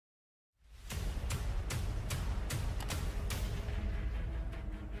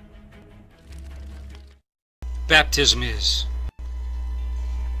baptism is.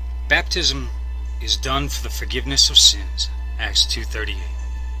 Baptism is done for the forgiveness of sins, Acts 2:38.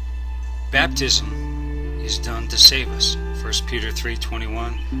 Baptism is done to save us, 1 Peter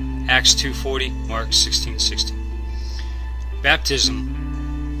 3:21, Acts 2:40, Mark 16:16.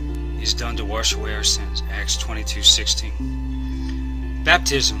 Baptism is done to wash away our sins, Acts 22:16.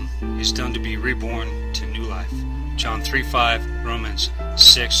 Baptism is done to be reborn to new life, John 3:5, Romans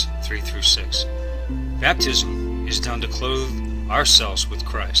 6:3-6. Baptism is done to clothe ourselves with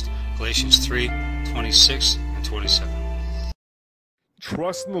Christ, Galatians 3:26 and 27.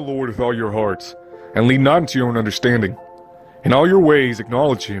 Trust in the Lord with all your hearts, and lean not into your own understanding. In all your ways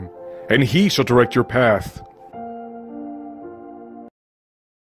acknowledge Him, and He shall direct your path.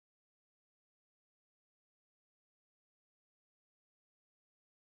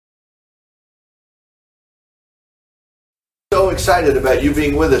 So excited about you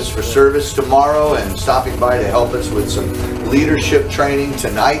being with us for service tomorrow and stopping by to help us with some leadership training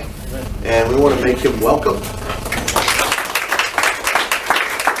tonight. And we want to make him welcome.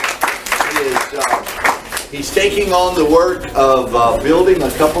 He's taking on the work of building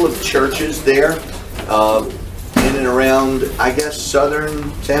a couple of churches there in and around, I guess,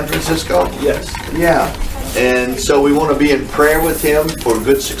 southern San Francisco? Yes. Yeah. And so we want to be in prayer with him for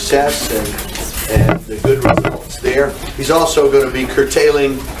good success and the good results there. He's also going to be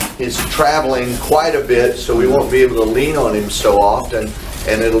curtailing his traveling quite a bit, so we won't be able to lean on him so often,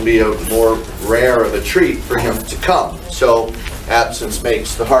 and it'll be a more rare of a treat for him to come. So absence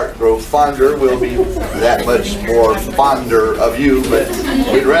makes the heart grow fonder. We'll be that much more fonder of you, but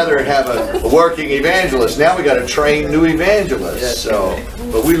we'd rather have a working evangelist. Now we got to train new evangelists. So,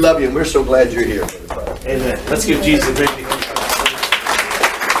 but we love you, and we're so glad you're here. Amen. Let's give Jesus a great big hand.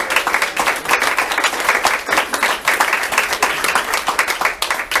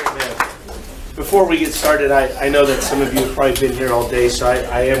 Before we get started, I know that some of you have probably been here all day, so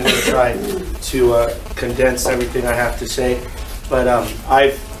I am going to try to condense everything I have to say. But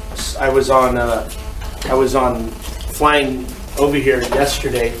I was on flying over here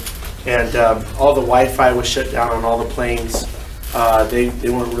yesterday, and all the Wi-Fi was shut down on all the planes. They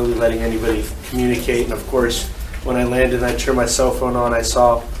weren't really letting anybody communicate, and of course, when I landed and I turned my cell phone on, I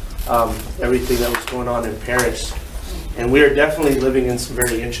saw everything that was going on in Paris. And we are definitely living in some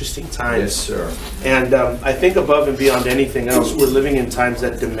very interesting times. Yes, sir. And I think above and beyond anything else, we're living in times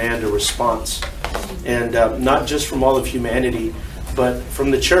that demand a response. And not just from all of humanity, but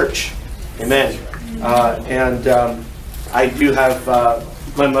from the church. Amen. I do have,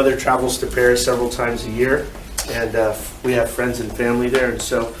 my mother travels to Paris several times a year, and we have friends and family there. And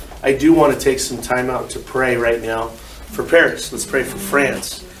so I do want to take some time out to pray right now for Paris. Let's pray for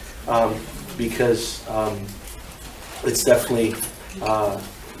France, because it's definitely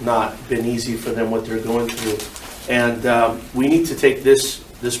not been easy for them what they're going through. And we need to take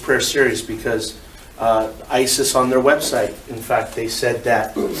this prayer serious, because ISIS on their website, in fact, they said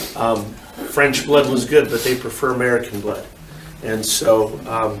that French blood was good, but they prefer American blood. And so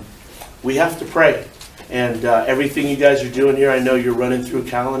we have to pray. And everything you guys are doing here, I know you're running through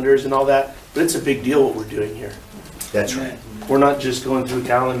calendars and all that, but it's a big deal what we're doing here. That's right. We're not just going through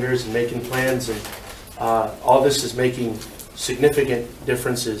calendars and making plans, and all this is making significant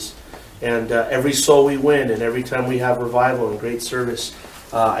differences. And every soul we win, and every time we have revival and great service,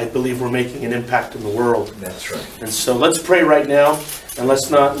 I believe we're making an impact in the world. That's right. And so let's pray right now, and let's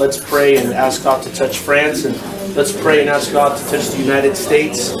pray and ask God to touch France, and let's pray and ask God to touch the United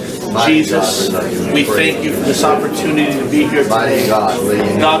States. Jesus, we thank you for this opportunity to be here today.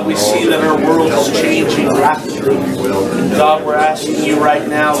 God, we see that our world is changing rapidly. And God, we're asking you right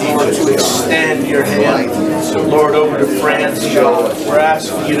now, Lord, to extend your hand, Lord, over to France. God, we're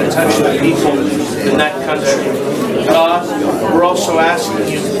asking you to touch the people in that country. God, we're also asking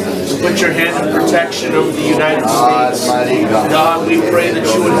you to put your hand of protection over the United States. God, we pray that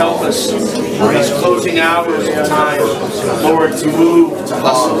you would help us in these closing hours of time, Lord, to move, to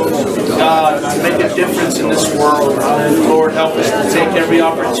hustle, God, to make a difference in this world. Lord, help us to take every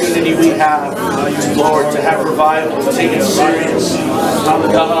opportunity we have, Lord, to have revival, to take it serious.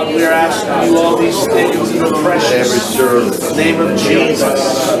 God, we are asking you all these things in the precious name of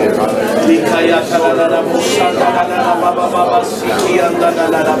Jesus.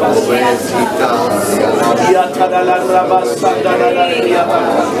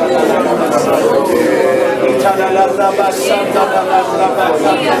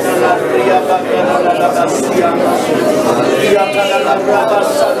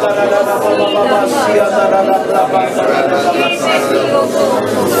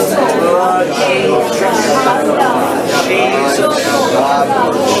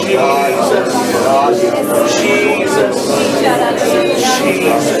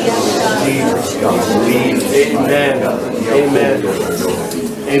 Amen. Amen.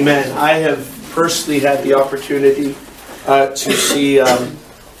 Amen. I have personally had the opportunity to see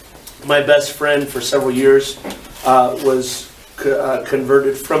my best friend for several years was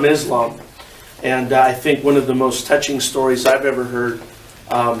converted from Islam. And I think one of the most touching stories I've ever heard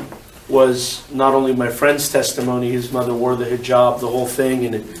was not only my friend's testimony, his mother wore the hijab, the whole thing,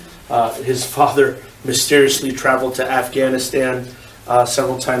 and his father mysteriously traveled to Afghanistan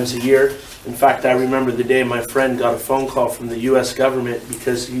several times a year. In fact, I remember the day my friend got a phone call from the U.S. government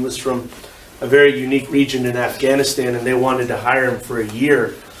because he was from a very unique region in Afghanistan, and they wanted to hire him for a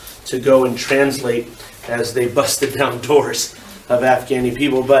year to go and translate as they busted down doors of Afghani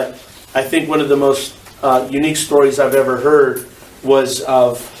people. But I think one of the most unique stories I've ever heard was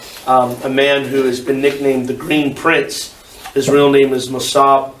of a man who has been nicknamed the Green Prince. His real name is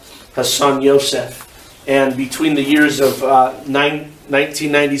Musab Hassan Yosef. And between the years of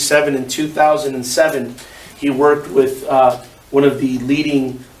 1997 and 2007, he worked with one of the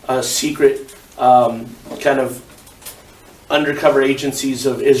leading secret kind of undercover agencies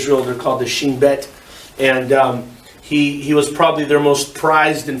of Israel. They're called the Shin Bet. And he was probably their most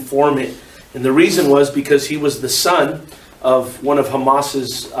prized informant. And the reason was because he was the son of one of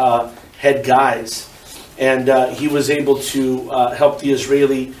Hamas's head guys. And he was able to help the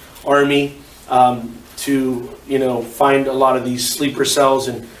Israeli army to, find a lot of these sleeper cells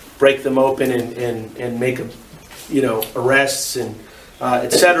and break them open and make, arrests and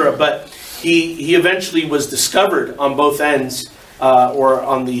etc. But he eventually was discovered on both ends, or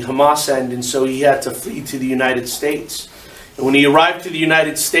on the Hamas end, and so he had to flee to the United States. And when he arrived to the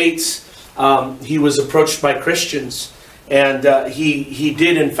United States, he was approached by Christians, and he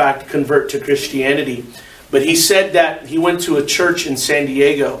did in fact convert to Christianity. But he said that he went to a church in San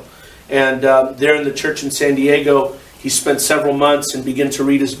Diego, and there in the church in San Diego, he spent several months and began to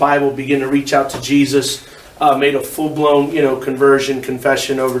read his Bible, began to reach out to Jesus, made a full-blown, conversion,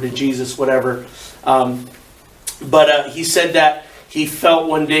 confession over to Jesus, whatever. But he said that he felt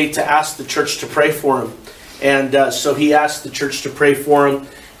one day to ask the church to pray for him. And so he asked the church to pray for him,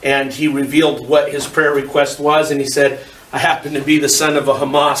 and he revealed what his prayer request was. And he said, I happen to be the son of a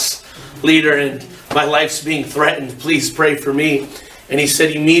Hamas leader, and my life's being threatened. Please pray for me. And he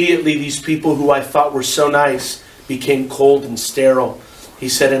said, immediately these people who I thought were so nice became cold and sterile. He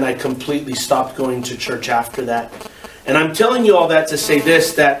said, and I completely stopped going to church after that. And I'm telling you all that to say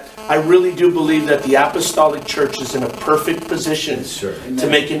this, that I really do believe that the apostolic church is in a perfect position to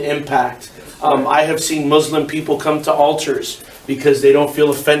make an impact. I have seen Muslim people come to altars because they don't feel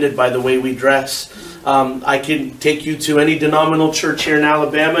offended by the way we dress. I can take you to any denominational church here in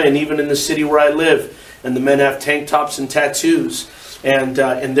Alabama and even in the city where I live, and the men have tank tops and tattoos. And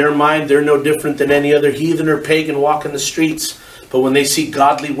in their mind, they're no different than any other heathen or pagan walking the streets. But when they see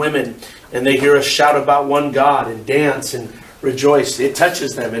godly women and they hear us shout about one God and dance and rejoice, it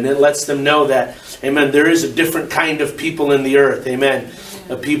touches them and it lets them know that, amen, there is a different kind of people in the earth, amen.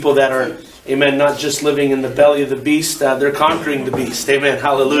 People that are, amen, not just living in the belly of the beast, they're conquering the beast, amen,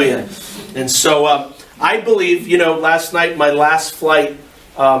 hallelujah. And so I believe, last night, my last flight,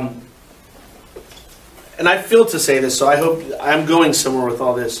 and I feel to say this, so I hope I'm going somewhere with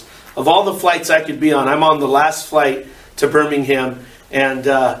all this. Of all the flights I could be on, I'm on the last flight to Birmingham, and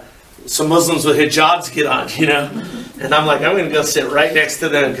some Muslims with hijabs get on, and I'm like, I'm going to go sit right next to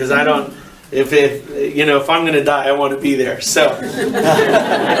them because I don't, if I'm going to die, I want to be there. So,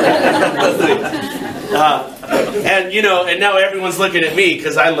 and now everyone's looking at me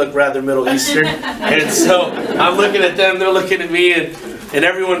because I look rather Middle Eastern, and so I'm looking at them, they're looking at me, and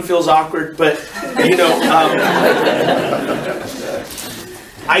everyone feels awkward, but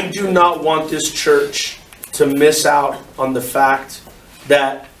I do not want this church to miss out on the fact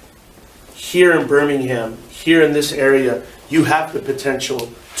that here in Birmingham, here in this area, you have the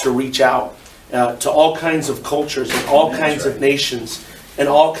potential to reach out to all kinds of cultures and all kinds of nations and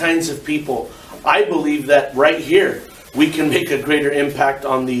all kinds of people. I believe that right here, we can make a greater impact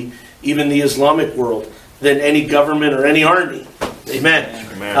on even the Islamic world than any government or any army. Amen.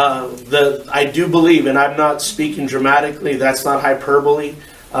 I do believe, and I'm not speaking dramatically, that's not hyperbole.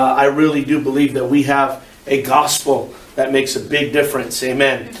 I really do believe that we have a gospel that makes a big difference.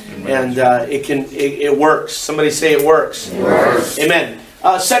 Amen. And it works. Somebody say it works. It works. Amen.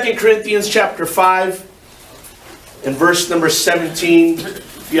 2 Corinthians chapter 5 and verse number 17.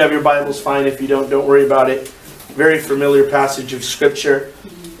 If you have your Bibles, fine. If you don't worry about it. Very familiar passage of Scripture.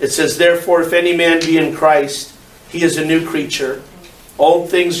 It says, therefore, if any man be in Christ, he is a new creature.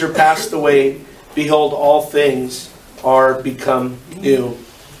 Old things are passed away. Behold, all things are become new.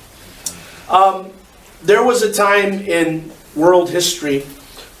 There was a time in world history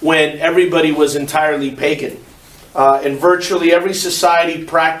when everybody was entirely pagan. And virtually every society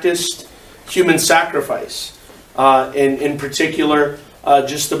practiced human sacrifice. And in particular,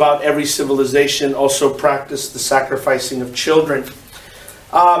 just about every civilization also practiced the sacrificing of children.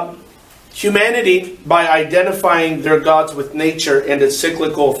 Humanity, by identifying their gods with nature and its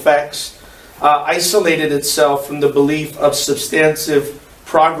cyclical effects, isolated itself from the belief of substantive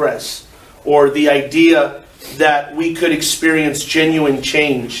progress, or the idea that we could experience genuine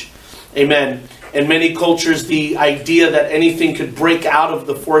change. Amen. In many cultures, the idea that anything could break out of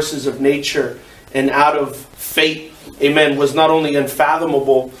the forces of nature and out of fate, amen, was not only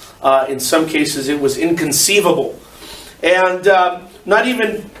unfathomable, in some cases it was inconceivable. And not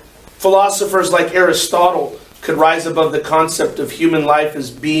even philosophers like Aristotle could rise above the concept of human life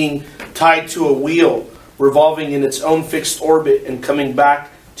as being tied to a wheel, revolving in its own fixed orbit and coming back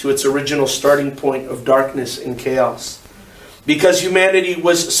to its original starting point of darkness and chaos. Because humanity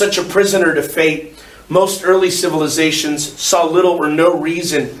was such a prisoner to fate, most early civilizations saw little or no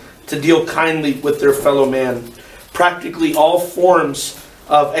reason to deal kindly with their fellow man. Practically all forms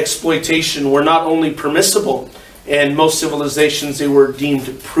of exploitation were not only permissible, and most civilizations they were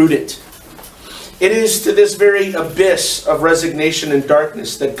deemed prudent. It is to this very abyss of resignation and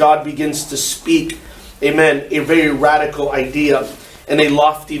darkness that God begins to speak, amen, a very radical idea and a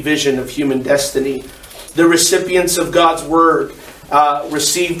lofty vision of human destiny. The recipients of God's word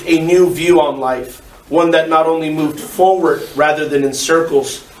received a new view on life, one that not only moved forward rather than in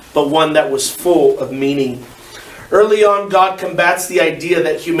circles, but one that was full of meaning. Early on, God combats the idea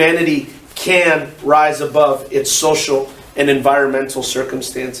that humanity can rise above its social and environmental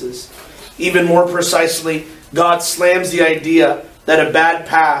circumstances. Even more precisely, God slams the idea that a bad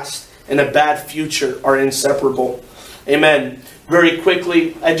past and a bad future are inseparable. Amen. Very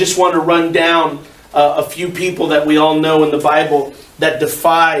quickly, I just want to run down a few people that we all know in the Bible that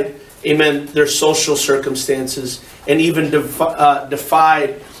defied, amen, their social circumstances, and even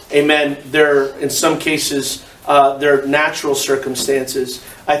defied, amen, their, in some cases, their natural circumstances.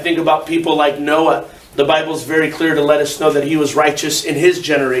 I think about people like Noah. The Bible is very clear to let us know that he was righteous in his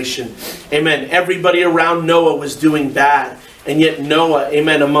generation. Amen. Everybody around Noah was doing bad. And yet Noah,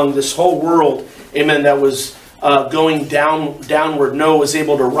 amen, among this whole world, amen, that was going downward, Noah was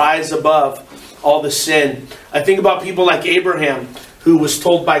able to rise above all the sin. I think about people like Abraham, who was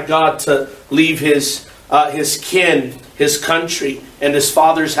told by God to leave his kin, his country, and his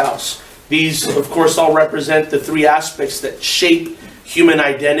father's house. These, of course, all represent the three aspects that shape human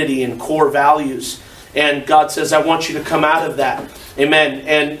identity and core values. And God says, I want you to come out of that. Amen.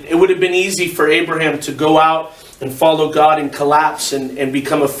 And it would have been easy for Abraham to go out and follow God and collapse and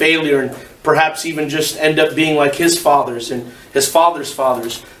become a failure and perhaps even just end up being like his fathers and his father's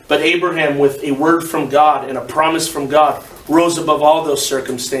fathers. But Abraham, with a word from God and a promise from God, rose above all those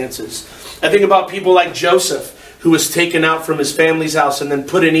circumstances. I think about people like Joseph, who was taken out from his family's house and then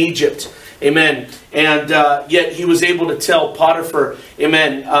put in Egypt. Amen. And yet he was able to tell Potiphar,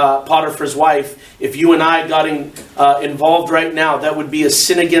 amen, Potiphar's wife, if you and I got involved right now, that would be a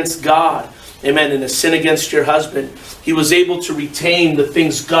sin against God. Amen. And a sin against your husband. He was able to retain the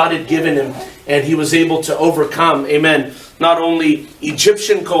things God had given him. And he was able to overcome, amen, not only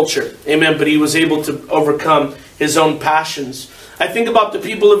Egyptian culture, amen, but he was able to overcome his own passions. I think about the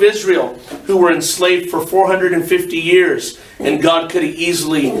people of Israel who were enslaved for 450 years. And God could have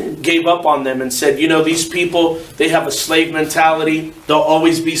easily gave up on them and said, you know, these people, they have a slave mentality. They'll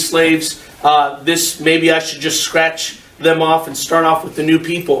always be slaves. Maybe I should just scratch them off and start off with the new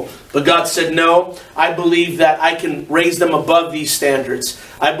people. But God said, no, I believe that I can raise them above these standards.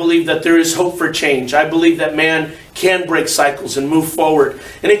 I believe that there is hope for change. I believe that man can break cycles and move forward.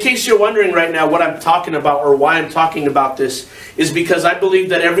 And in case you're wondering right now what I'm talking about or why I'm talking about this, is because I believe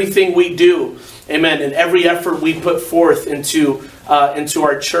that everything we do, amen, and every effort we put forth into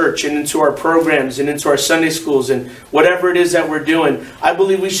our church and into our programs and into our Sunday schools and whatever it is that we're doing, I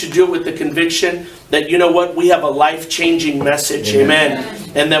believe we should do it with the conviction that, you know what, we have a life-changing message,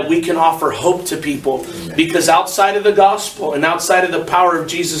 amen, and that we can offer hope to people. Because outside of the gospel and outside of the power of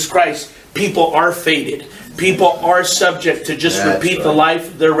Jesus Christ, people are fated. People are subject to just repeat the life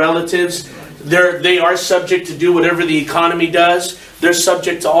of their relatives. They are subject to do whatever the economy does. They're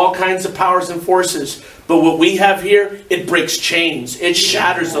subject to all kinds of powers and forces. But what we have here, it breaks chains. It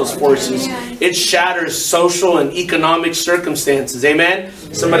shatters those forces. It shatters social and economic circumstances. Amen?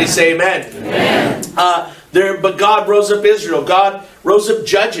 Somebody say amen. Amen. But God rose up Israel. God rose up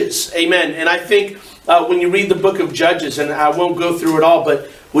judges. Amen. And I think when you read the book of Judges, and I won't go through it all, but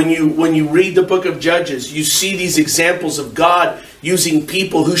When you read the book of Judges, you see these examples of God using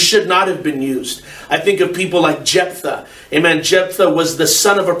people who should not have been used. I think of people like Jephthah. Amen. Jephthah was the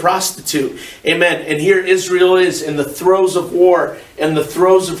son of a prostitute. Amen. And here Israel is in the throes of war and the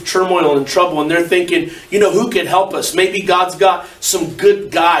throes of turmoil and trouble. And they're thinking, who could help us? Maybe God's got some good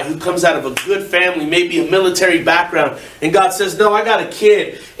guy who comes out of a good family, maybe a military background. And God says, no, I got a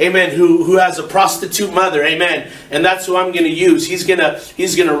kid, amen, who has a prostitute mother, amen. And that's who I'm going to use. He's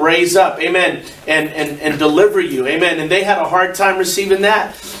gonna raise up, amen, and deliver you, amen. And they had a hard time receiving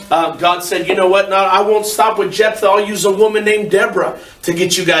that. God said, you know what? No, I won't stop with Jephthah. I'll use a woman named Deborah to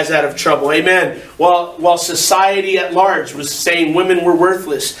get you guys out of trouble. Amen. While society at large was saying women were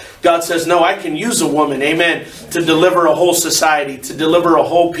worthless, God says, no, I can use a woman, amen, to deliver a whole society, to deliver a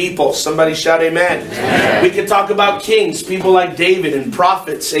whole people. Somebody shout amen. Amen. We can talk about kings, people like David and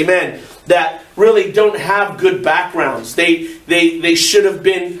prophets, amen, that really don't have good backgrounds. They should have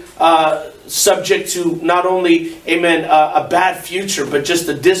been subject to not only, amen, a bad future, but just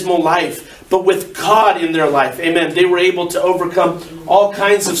a dismal life. But with God in their life, amen, they were able to overcome all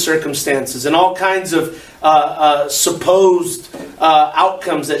kinds of circumstances and all kinds of supposed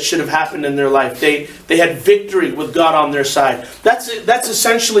outcomes that should have happened in their life. They had victory with God on their side. That's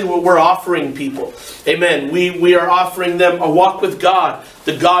essentially what we're offering people. Amen. We are offering them a walk with God,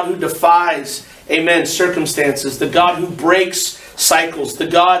 the God who defies, amen, circumstances, the God who breaks cycles, the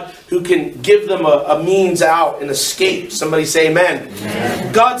God who can give them a means out and escape. Somebody say amen.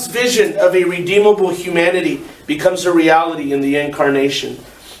 Amen. God's vision of a redeemable humanity becomes a reality in the incarnation.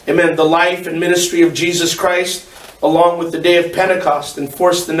 Amen. The life and ministry of Jesus Christ, along with the day of Pentecost,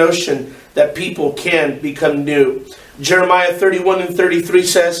 enforced the notion that people can become new. Jeremiah 31 and 33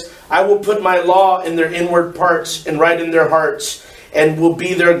 says, I will put my law in their inward parts and write in their hearts, and will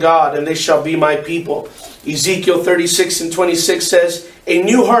be their God, and they shall be my people. Ezekiel 36 and 26 says, a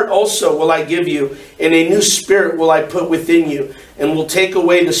new heart also will I give you, and a new spirit will I put within you, and will take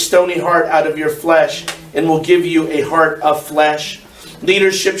away the stony heart out of your flesh, and will give you a heart of flesh.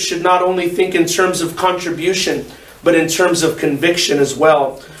 Leadership should not only think in terms of contribution, but in terms of conviction as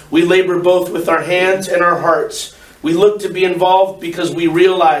well. We labor both with our hands and our hearts. We look to be involved because we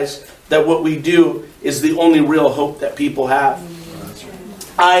realize that what we do is the only real hope that people have.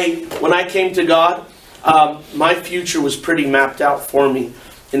 When I came to God, my future was pretty mapped out for me,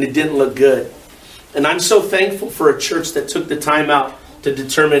 and it didn't look good. And I'm so thankful for a church that took the time out to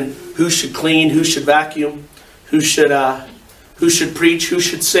determine who should clean, who should vacuum, who should preach, who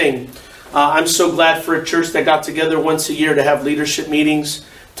should sing. I'm so glad for a church that got together once a year to have leadership meetings,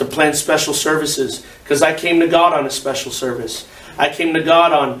 to plan special services, because I came to God on a special service. I came to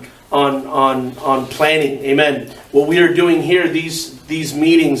God on planning, amen. What we are doing here, these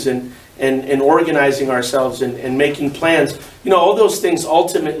meetings and organizing ourselves and making plans, all those things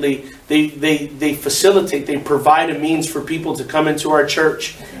ultimately they facilitate, they provide a means for people to come into our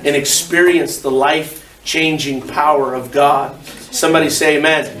church and experience the life-changing power of God. Somebody say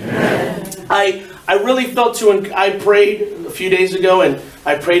amen. Amen. I really felt I prayed a few days ago, and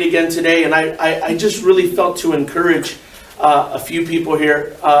I prayed again today, and I just really felt to encourage a few people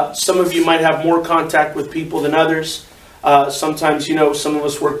here. Some of you might have more contact with people than others. Sometimes, some of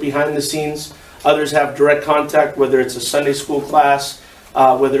us work behind the scenes. Others have direct contact, whether it's a Sunday school class,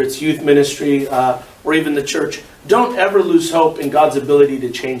 whether it's youth ministry, or even the church. Don't ever lose hope in God's ability to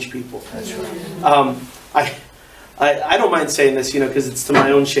change people. That's right. I don't mind saying this, because it's to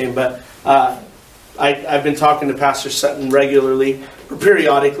my own shame, but I've been talking to Pastor Sutton regularly, or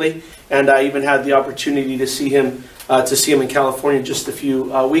periodically, and I even had the opportunity to see him in California just a few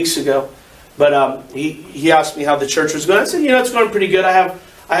weeks ago. But he asked me how the church was going. I said, it's going pretty good. I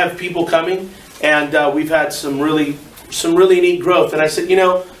have people coming, and we've had some really neat growth. And I said,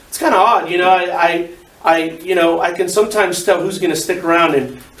 it's kind of odd. I can sometimes tell who's going to stick around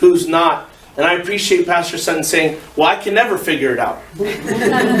and who's not. And I appreciate Pastor Sutton saying, well, I can never figure it out.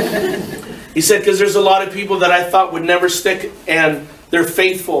 He said, because there's a lot of people that I thought would never stick, and they're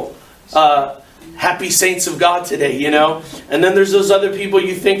faithful, happy saints of God today, And then there's those other people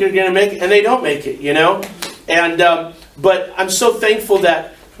you think are going to make it, and they don't make it, And but I'm so thankful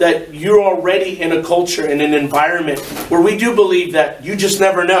that you're already in a culture, in an environment where we do believe that you just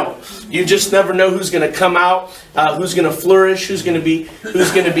never know. You just never know who's going to come out, who's going to flourish, who's going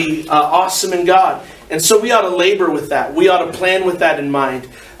to be awesome in God. And so we ought to labor with that. We ought to plan with that in mind.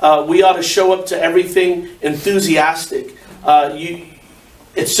 We ought to show up to everything enthusiastic.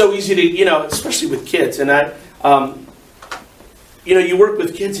 It's so easy to, especially with kids. And you work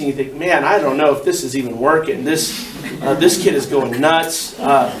with kids and you think, man, I don't know if this is even working. This kid is going nuts.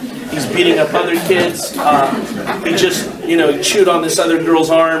 He's beating up other kids. He just, chewed on this other girl's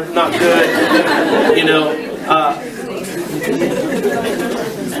arm. Not good.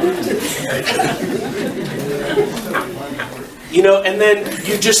 And then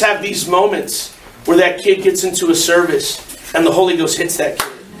you just have these moments where that kid gets into a service and the Holy Ghost hits that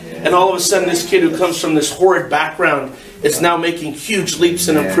kid. And all of a sudden this kid who comes from this horrid background is now making huge leaps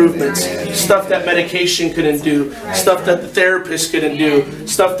and improvements. Stuff that medication couldn't do. Stuff that the therapist couldn't do.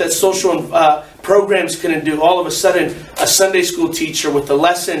 Stuff that social programs couldn't do. All of a sudden, a Sunday school teacher with a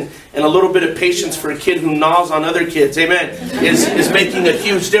lesson and a little bit of patience for a kid who gnaws on other kids, amen, is making a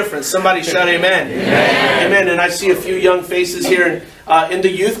huge difference. Somebody shout amen. Amen. Amen. And I see a few young faces here in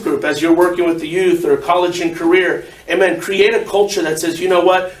the youth group as you're working with the youth or college and career. Amen. Create a culture that says, you know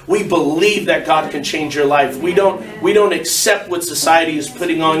what? We believe that God can change your life. We don't accept what society is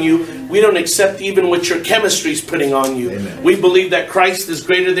putting on you. We don't accept even what your chemistry is putting on you. Amen. We believe that Christ is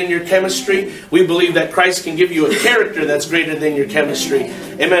greater than your chemistry. We believe that Christ can give you a character that's greater than your chemistry.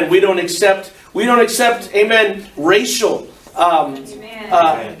 Amen. We don't accept, amen, racial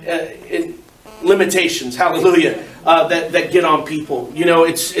limitations. Hallelujah. That get on people.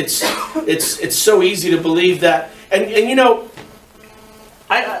 It's so easy to believe that. And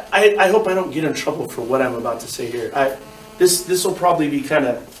I hope I don't get in trouble for what I'm about to say here. This will probably be kind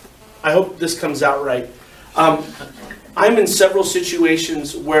of, I hope this comes out right. I'm in several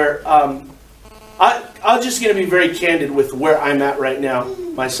situations where I'm just going to be very candid with where I'm at right now,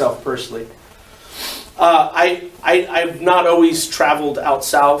 myself personally. I've not always traveled out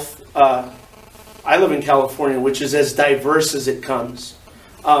south. I live in California, which is as diverse as it comes.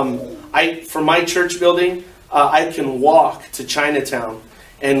 For my church building, I can walk to Chinatown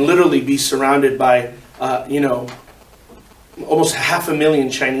and literally be surrounded by, almost 500,000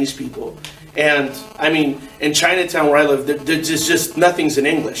 Chinese people. And I mean, in Chinatown where I live, there's just nothing's in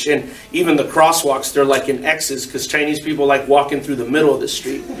English. And even the crosswalks, they're like in X's because Chinese people like walking through the middle of the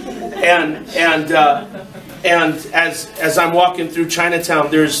street. And as I'm walking through Chinatown,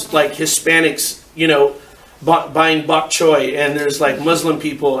 there's like Hispanics, buying bok choy, and there's like Muslim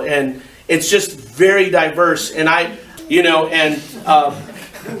people, and it's just very diverse. And I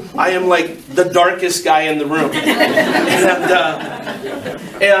am like the darkest guy in the room,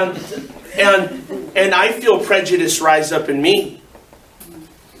 and I feel prejudice rise up in me,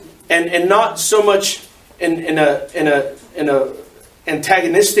 and not so much in a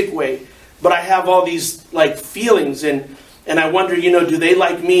antagonistic way, but I have all these like feelings, and I wonder, do they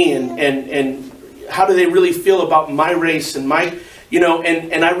like me, and how do they really feel about my race and my,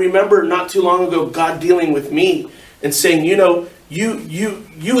 and I remember not too long ago God dealing with me and saying,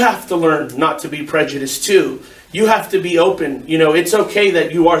 you have to learn not to be prejudiced too. You have to be open. It's okay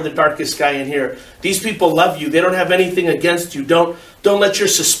that you are the darkest guy in here. These people love you. They don't have anything against you. Don't let your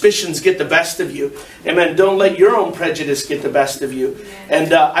suspicions get the best of you. Amen. Don't let your own prejudice get the best of you.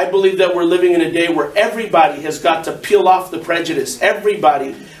 And I believe that we're living in a day where everybody has got to peel off the prejudice.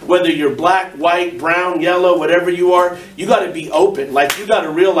 Everybody, whether you're black, white, brown, yellow, whatever you are, you got to be open. Like, you got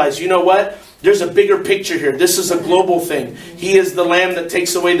to realize, you know what? There's a bigger picture here. This is a global thing. He is the Lamb that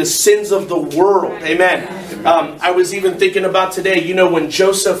takes away the sins of the world. Amen. I was even thinking about today, when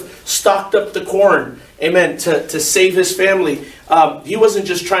Joseph stocked up the corn, amen, to save his family. He wasn't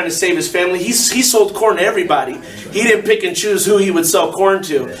just trying to save his family. He sold corn to everybody. He didn't pick and choose who he would sell corn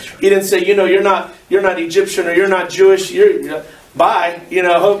to. He didn't say, you're not Egyptian or you're not Jewish. Bye.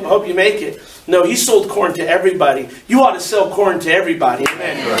 Hope you make it. No, he sold corn to everybody. You ought to sell corn to everybody.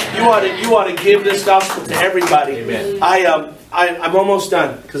 Amen. You ought to give this gospel to everybody. Amen. I'm almost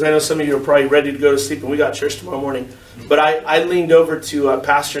done because I know some of you are probably ready to go to sleep and we got church tomorrow morning. But I leaned over to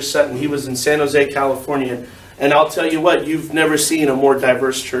Pastor Sutton. He was in San Jose, California. And I'll tell you what, you've never seen a more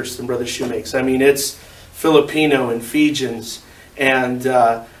diverse church than Brother Shoemake's. I mean, it's Filipino and Fijians and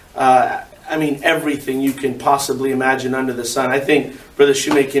everything you can possibly imagine under the sun. I think Brother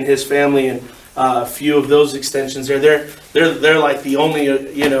Shoemake and his family and a few of those extensions there, they're like the only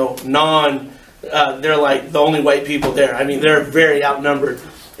they're like the only white people there. I mean, they're very outnumbered.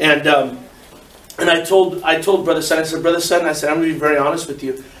 And I told Brother Sutton, I said, Brother Sutton, I'm going to be very honest with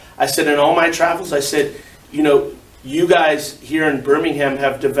you. I said, in all my travels, I said, you guys here in Birmingham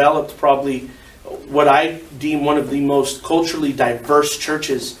have developed probably what I deem one of the most culturally diverse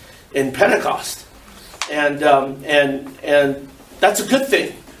churches in Pentecost, and that's a good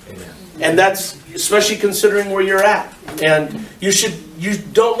thing. Amen. And that's especially considering where you're at. And you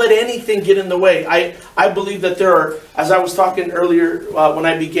don't let anything get in the way. I believe that there are, as I was talking earlier when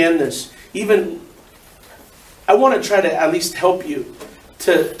I began this, even I want to try to at least help you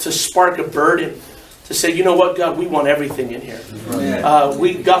to spark a burden to say, you know what, God, we want everything in here.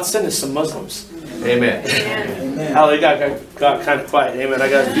 God sent us some Muslims. Amen. Oh, it got kind of quiet. Amen. I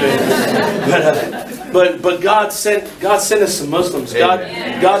got to do it. But God sent us some Muslims.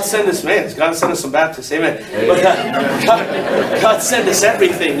 God sent us God sent us some Baptists. Amen. But God sent us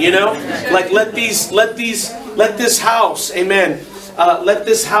everything. You know, like let this house. Amen. Let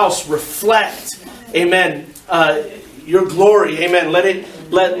this house reflect. Amen. Your glory. Amen.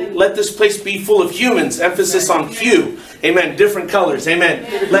 Let this place be full of humans. Emphasis on Q. Amen. Different colors. Amen.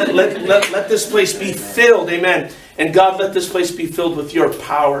 Let this place be filled. Amen. And God, let this place be filled with your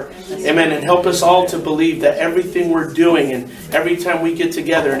power. Amen. And help us all to believe that everything we're doing and every time we get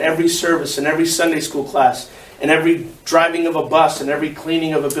together and every service and every Sunday school class and every driving of a bus and every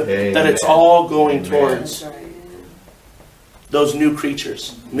cleaning of a building, that it's all going towards those new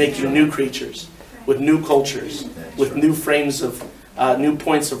creatures, making new creatures with new cultures, with new frames of, new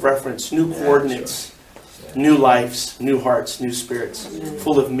points of reference, new coordinates. New lives, new hearts, new spirits,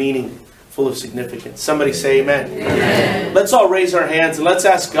 full of meaning, full of significance. Somebody say amen. Amen. Let's all raise our hands and let's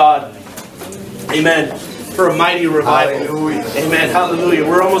ask God, amen, for a mighty revival. Hallelujah. Amen. Hallelujah.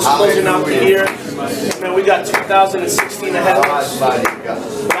 We're almost closing out the year. Amen. We got 2016 ahead of us. But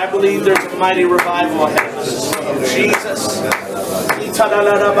I believe there's a mighty revival ahead of us. Jesus.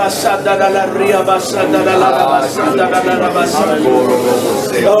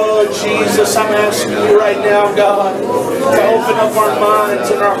 Oh Jesus, I'm asking you right now, God, to open up our minds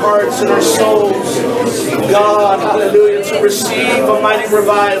and our hearts and our souls, God, hallelujah, to receive a mighty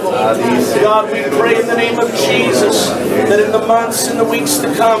revival. God, we pray in the name of Jesus that in the months and the weeks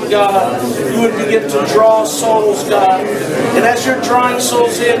to come, God, you would begin to draw souls, God. And as you're drawing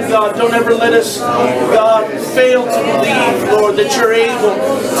souls in, God, don't ever let us, God, fail to believe, Lord, that you're able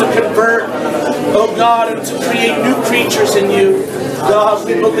to convert, oh God, and to create new creatures in you. God,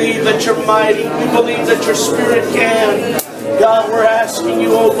 we believe that you're mighty. We believe that your Spirit can. God, we're asking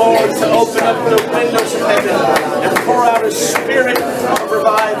you, oh Lord, to open up the windows of heaven and pour out a spirit of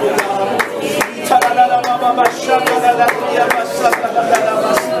revival, God.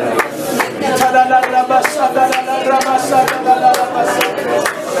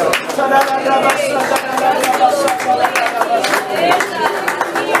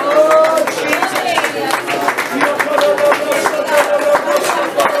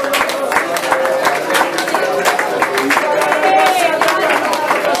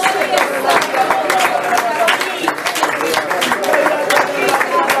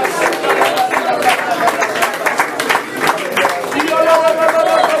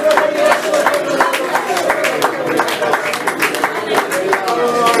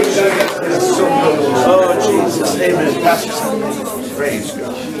 Praise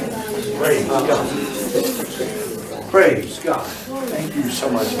God. Praise God. Praise God. Thank you so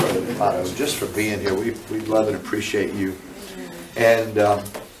much, Brother Prado, just for being here. We love and appreciate you. And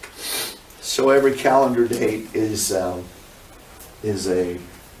so every calendar date is a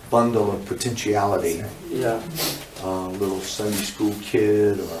bundle of potentiality. Yeah. Little Sunday school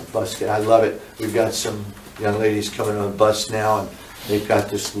kid or a bus kid. I love it. We've got some young ladies coming on a bus now, and they've got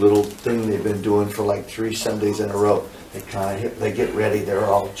this little thing they've been doing for like 3 Sundays in a row. They get ready, they're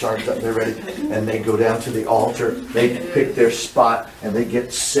all charged up, they're ready, and they go down to the altar, they pick their spot, and they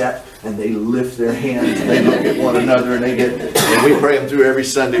get set, and they lift their hands, and they look at one another, and we pray them through every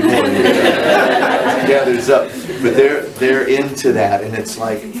Sunday morning. Gathers up. But they're into that, and it's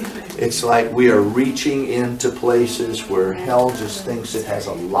like we are reaching into places where hell just thinks it has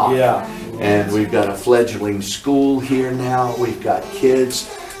a lock. Yeah. And we've got a fledgling school here now. We've got kids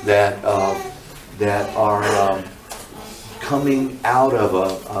that are coming out of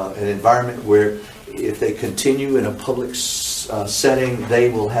an environment where if they continue in a public setting, they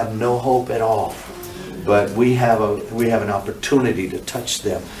will have no hope at all. But we have an opportunity to touch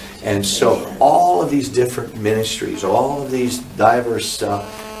them. And so all of these different ministries, all of these diverse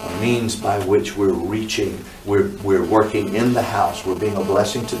means by which we're reaching, we're working in the house, we're being a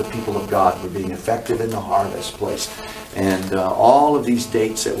blessing to the people of God, we're being effective in the harvest place. And all of these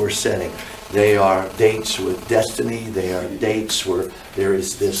dates that we're setting, they are dates with destiny, they are dates where there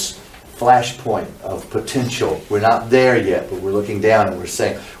is this flashpoint of potential. We're not there yet, but we're looking down and we're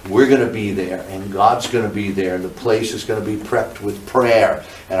saying, we're going to be there, and God's going to be there, and the place is going to be prepped with prayer,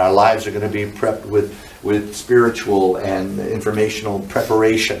 and our lives are going to be prepped with spiritual and informational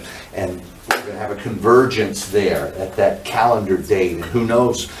preparation, and we're going to have a convergence there at that calendar date, and who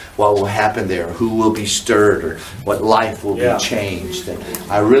knows what will happen there, who will be stirred, or what life will be changed. And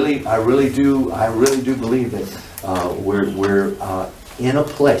I really do believe that we're in a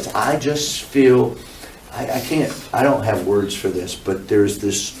place. I just feel I don't have words for this, but there's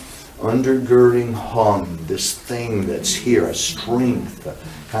this undergirding hum, this thing that's here, a strength,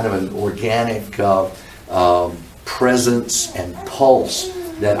 kind of an organic presence and pulse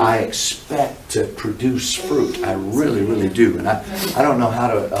that I expect to produce fruit. I really, really do. And I don't know how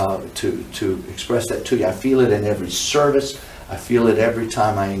to express that to you. I feel it in every service. I feel it every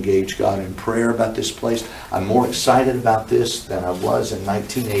time I engage God in prayer about this place. I'm more excited about this than I was in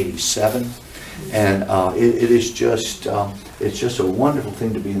 1987. And it is just, it's just a wonderful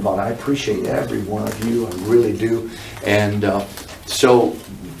thing to be involved. I appreciate every one of you. I really do. And so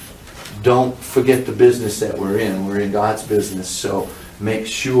don't forget the business that we're in. We're in God's business. So make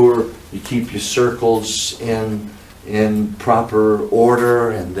sure you keep your circles in proper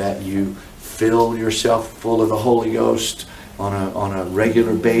order, and that you fill yourself full of the Holy Ghost on a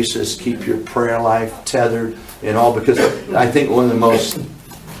regular basis. Keep your prayer life tethered and all, because I think one of the most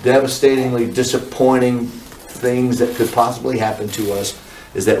devastatingly disappointing things that could possibly happen to us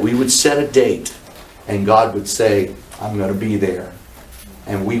is that we would set a date and God would say, I'm going to be there.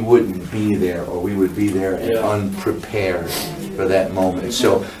 And we wouldn't be there, or we would be there and unprepared for that moment.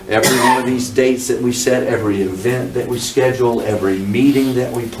 So every one of these dates that we set, every event that we schedule, every meeting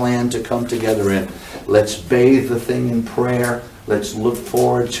that we plan to come together in, let's bathe the thing in prayer. Let's look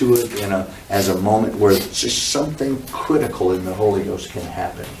forward to it as a moment where just something critical in the Holy Ghost can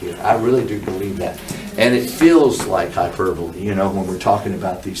happen here. I really do believe that. And it feels like hyperbole, when we're talking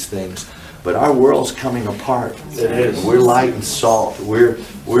about these things. But our world's coming apart. It is. We're light and salt. We're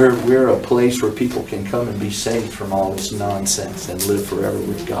a place where people can come and be saved from all this nonsense and live forever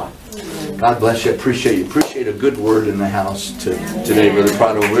with God. God bless you. I appreciate you. Appreciate a good word in the house today, Brother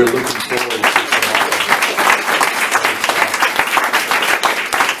Prado. We're looking forward to tomorrow.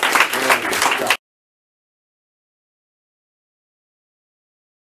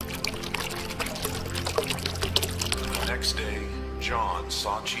 The next day, John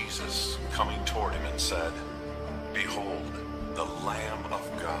saw Jesus coming toward him and said, Behold, the Lamb of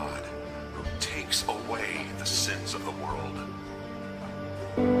God, who takes away the sins of the world.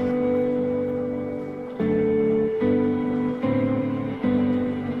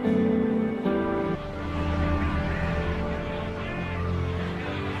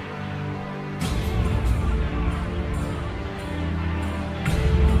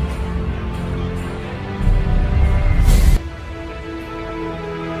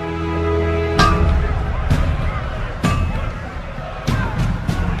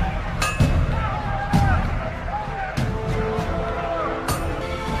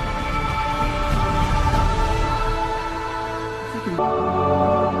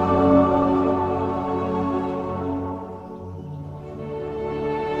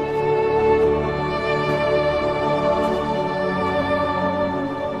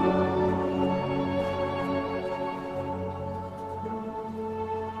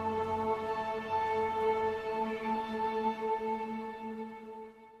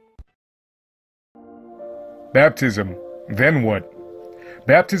 Baptism. Then what?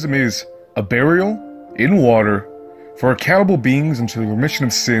 Baptism is a burial in water for accountable beings unto the remission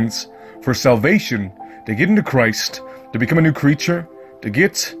of sins, for salvation, to get into Christ, to become a new creature, to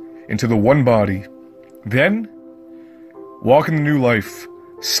get into the one body. Then, walk in the new life,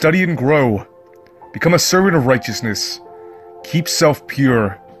 study and grow, become a servant of righteousness, keep self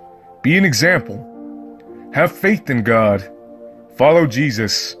pure, be an example, have faith in God, follow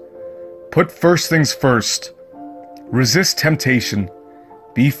Jesus, put first things first, resist temptation,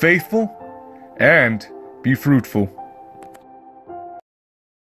 be faithful, and be fruitful.